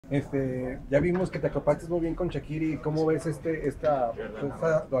Ya vimos que te acoplaste muy bien con Shaqiri. ¿Cómo ves esta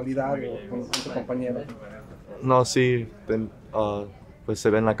dualidad con tu compañero? No, sí, pues se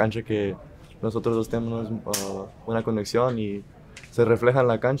ve en la cancha que nosotros dos tenemos una conexión y se refleja en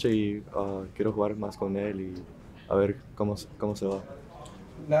la cancha y quiero jugar más con él y a ver cómo se va.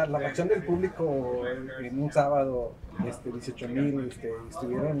 La reacción del público en un sábado, 18,000,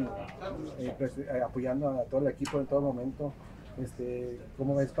 estuvieron apoyando a todo el equipo en todo momento.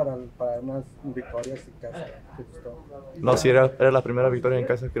 ¿Cómo ves para unas victorias y casa? ¿Te gustó? No, sí, era la primera victoria en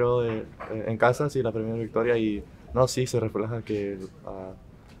casa, creo, en casa, sí, la primera victoria y no, sí, se refleja que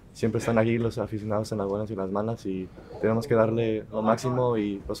siempre están aquí los aficionados en las buenas y las malas y tenemos que darle lo máximo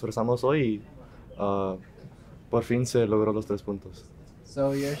y nos esforzamos hoy y por fin se logró los 3 puntos.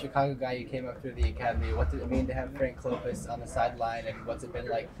 So you're a Chicago guy. You came up through the academy. What did it mean to have Frank Clopas on the sideline, and what's it been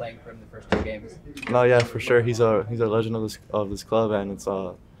like playing for him the first 2 games? No, yeah, for sure. He's a legend of this club, and it's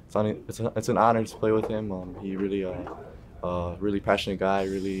an honor to play with him. He really passionate guy,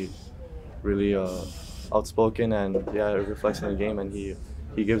 really outspoken, and yeah, it reflects in the game. And he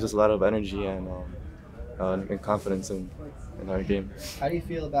gives us a lot of energy and confidence in our game. How do you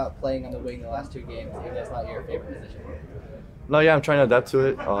feel about playing on the wing the last 2 games, even though it's not your favorite position? No, yeah, I'm trying to adapt to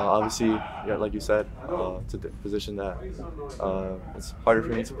it. Obviously, yeah, like you said, it's a position that it's harder for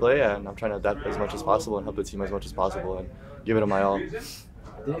me to play, and I'm trying to adapt as much as possible and help the team as much as possible and give it my all. Did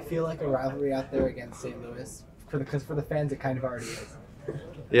it feel like a rivalry out there against St. Louis? Because for the fans, it kind of already is.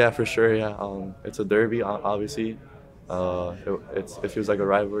 Yeah, for sure. Yeah, it's a derby, obviously. It feels like a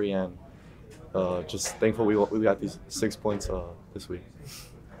rivalry, and just thankful we got these 6 points this week.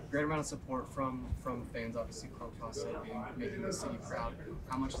 Great amount of support from fans, obviously Club Casa making the city proud.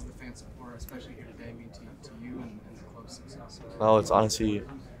 How much does the fan support, especially here today, mean to you and the club's success? No, it's honestly,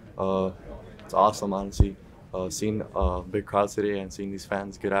 it's awesome, honestly. Seeing a big crowd today and seeing these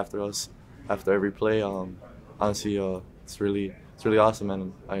fans get after us after every play, honestly, it's really awesome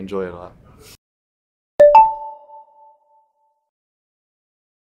and I enjoy it a lot.